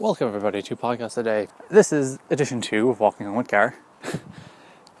Welcome everybody to Podcast Today. This is edition 2 of Walking Home with Gar.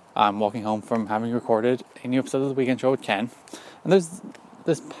 I'm walking home from having recorded a new episode of The Weekend Show with Ken. And there's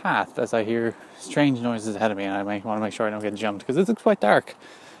this path as I hear strange noises ahead of me, and I want to make sure I don't get jumped because it looks quite dark.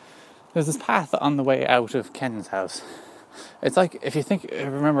 There's this path on the way out of Ken's house. It's like, if you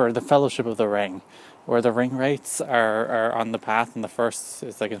remember the Fellowship of the Ring, where the ring wraiths are on the path in the first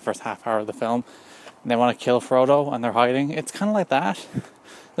half hour of the film, and they want to kill Frodo and they're hiding. It's kind of like that.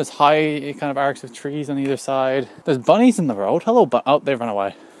 There's high kind of arcs of trees on either side. There's bunnies in the road. Hello, they've run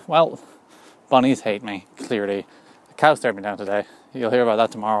away. Well, bunnies hate me, clearly. The cow stared me down today. You'll hear about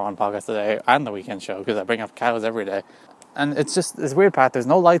that tomorrow on Podcast Today and The Weekend Show, because I bring up cows every day. And it's just this weird path. There's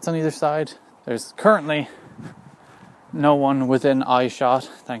no lights on either side. There's currently no one within eye shot,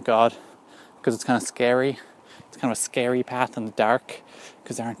 thank God, because it's kind of scary. It's kind of a scary path in the dark,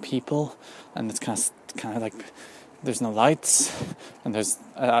 because there aren't people, and it's kind of like there's no lights, and there's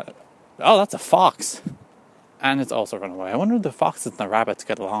that's a fox, and it's also run away. I wonder if the foxes and the rabbits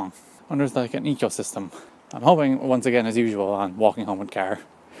get along. I wonder if there's like an ecosystem. I'm hoping, once again, as usual, on Walking Home with Car,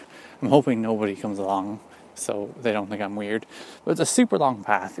 I'm hoping nobody comes along so they don't think I'm weird. But it's a super long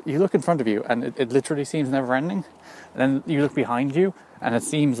path. You look in front of you and it literally seems never ending, and then you look behind you and it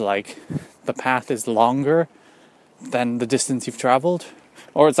seems like the path is longer than the distance you've travelled.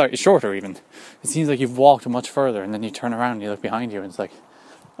 Or it's shorter even. It seems like you've walked much further, and then you turn around and you look behind you and it's like,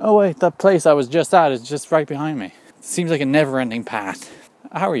 oh wait, that place I was just at is just right behind me. It seems like a never-ending path.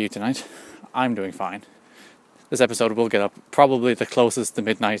 How are you tonight? I'm doing fine. This episode will get up probably the closest to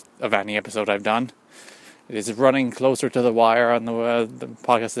midnight of any episode I've done. It is running closer to the wire on the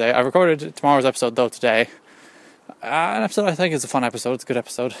podcast today. I recorded tomorrow's episode though today. An episode I think is a fun episode. It's a good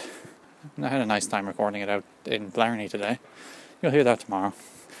episode. I had a nice time recording it out in Blarney today. You'll hear that tomorrow.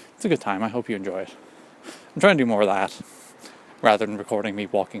 It's a good time. I hope you enjoy it. I'm trying to do more of that rather than recording me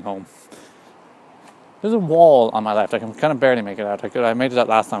walking home. There's a wall on my left. I can kind of barely make it out. I made it out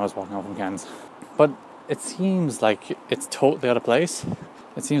last time I was walking home from Ken's. But it seems like it's totally out of place.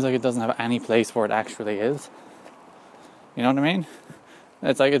 It seems like it doesn't have any place where it actually is. You know what I mean?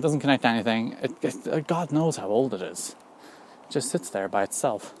 It's like it doesn't connect to anything. God knows how old it is. It just sits there by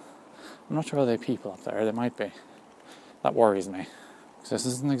itself. I'm not sure whether there are people up there. There might be. That worries me. Because this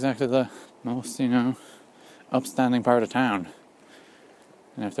isn't exactly the most, upstanding part of town.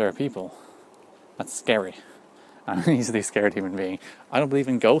 And if there are people, that's scary. I'm an easily scared human being. I don't believe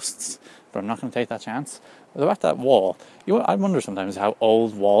in ghosts, but I'm not going to take that chance. But about that wall, I wonder sometimes how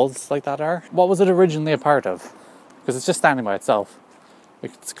old walls like that are. What was it originally a part of? Because it's just standing by itself.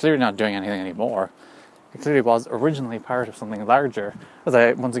 It's clearly not doing anything anymore. It clearly was originally part of something larger. As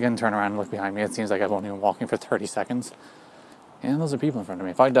I once again turn around and look behind me, it seems like I've only been walking for 30 seconds. And those are people in front of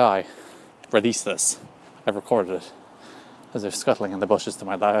me. If I die, release this. I've recorded it. As they're scuttling in the bushes to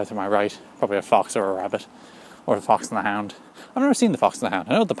my right. Probably a fox or a rabbit. Or a fox and the hound. I've never seen the fox and the hound.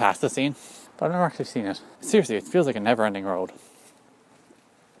 I know the path is seen, but I've never actually seen it. Seriously, it feels like a never-ending road.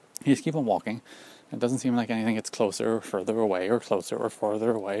 You just keep on walking. It doesn't seem like anything gets closer or further away, or closer or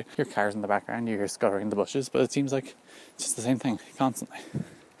further away. Your car's in the background, you hear scuttering in the bushes, but it seems like it's just the same thing, constantly.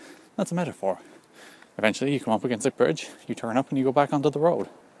 That's a metaphor. Eventually you come up against a bridge, you turn up and you go back onto the road.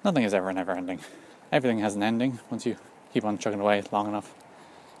 Nothing is ever never ending. Everything has an ending. Once you keep on chugging away long enough,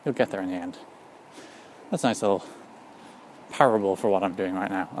 you'll get there in the end. That's a nice little parable for what I'm doing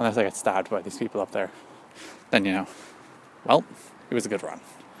right now. Unless I get stabbed by these people up there. Then, well, it was a good run.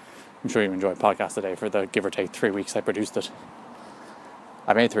 I'm sure you enjoyed Podcast Today for the give or take 3 weeks I produced it.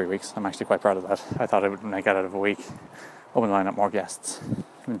 I made 3 weeks. I'm actually quite proud of that. I thought I would make it out of a week. Hoping to line up more guests.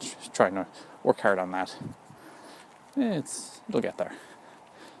 I'm trying to work hard on that. It'll get there.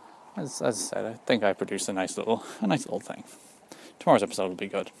 As I said, I think I produced a nice little thing. Tomorrow's episode will be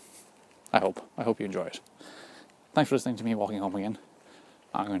good. I hope you enjoy it. Thanks for listening to me walking home again.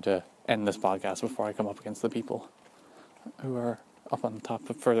 I'm going to end this podcast before I come up against the people who are up on top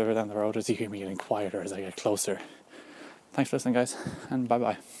further down the road, as you hear me getting quieter as I get closer. Thanks for listening, guys, and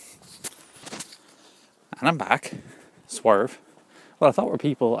bye-bye. And I'm back. Swerve. What I thought were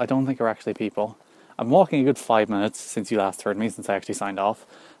people, I don't think are actually people. I'm walking a good 5 minutes since you last heard me, since I actually signed off,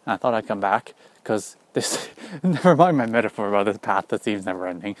 and I thought I'd come back, because this, never mind my metaphor about this path that seems never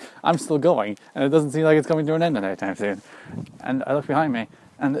ending, I'm still going, and it doesn't seem like it's coming to an end anytime soon. And I look behind me,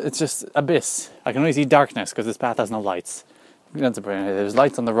 and it's just abyss. I can only see darkness, because this path has no lights. There's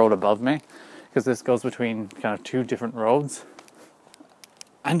lights on the road above me, because this goes between kind of two different roads,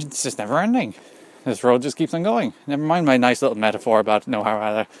 and it's just never ending. This road just keeps on going. Never mind my nice little metaphor about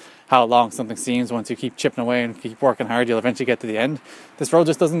how long something seems. Once you keep chipping away and keep working hard, you'll eventually get to the end. This road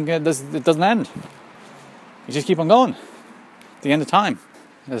just doesn't end. You just keep on going. The end of time.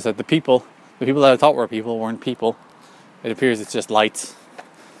 As I said, the people that I thought were people weren't people. It appears it's just lights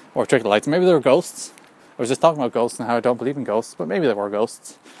or trick lights. Maybe they were ghosts. I was just talking about ghosts and how I don't believe in ghosts, but maybe they were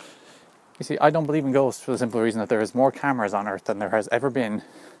ghosts. You see, I don't believe in ghosts for the simple reason that there is more cameras on Earth than there has ever been,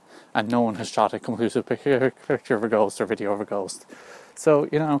 and no one has shot a conclusive picture of a ghost or video of a ghost. So,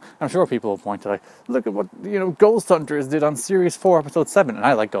 I'm sure people will point to, like, look at what, Ghost Hunters did on Series 4, Episode 7. And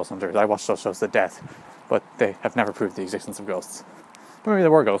I like Ghost Hunters. I watched those shows to death. But they have never proved the existence of ghosts. But maybe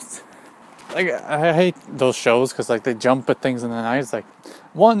there were ghosts. Like, I hate those shows because, like, they jump at things in the night. It's like,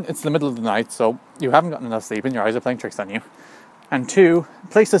 one, it's the middle of the night, so you haven't gotten enough sleep and your eyes are playing tricks on you. And two,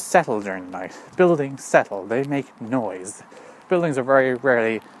 places settle during the night. Buildings settle. They make noise. Buildings are very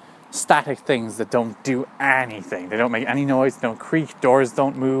rarely static things that don't do anything. They don't make any noise, they don't creak, doors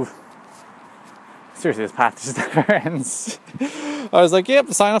don't move. Seriously, this path just never ends. I was like, yep,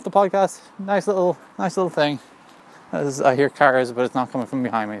 sign off the podcast. Nice little thing. I hear cars, but it's not coming from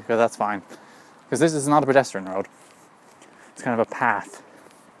behind me, because that's fine. Because this is not a pedestrian road. It's kind of a path,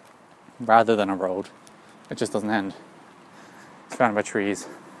 rather than a road. It just doesn't end. It's surrounded by trees.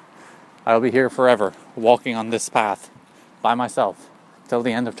 I will be here forever, walking on this path, by myself, till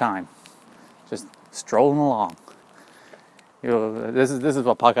the end of time, just strolling along. This is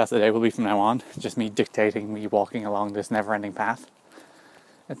what podcast today will be from now on. Just me dictating, me walking along this never-ending path.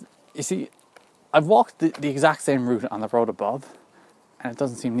 You see, I've walked the exact same route on the road above, and it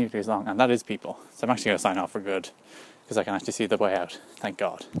doesn't seem nearly as long. And that is people. So I'm actually going to sign off for good, because I can actually see the way out. Thank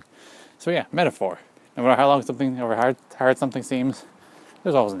God. So yeah, metaphor. No matter how long something or how hard something seems,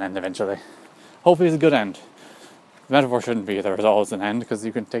 there's always an end eventually. Hopefully, it's a good end. The metaphor shouldn't be there is always an end, because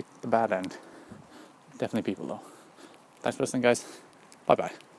you can take the bad end. Definitely people, though. Thanks for listening, guys. Bye-bye.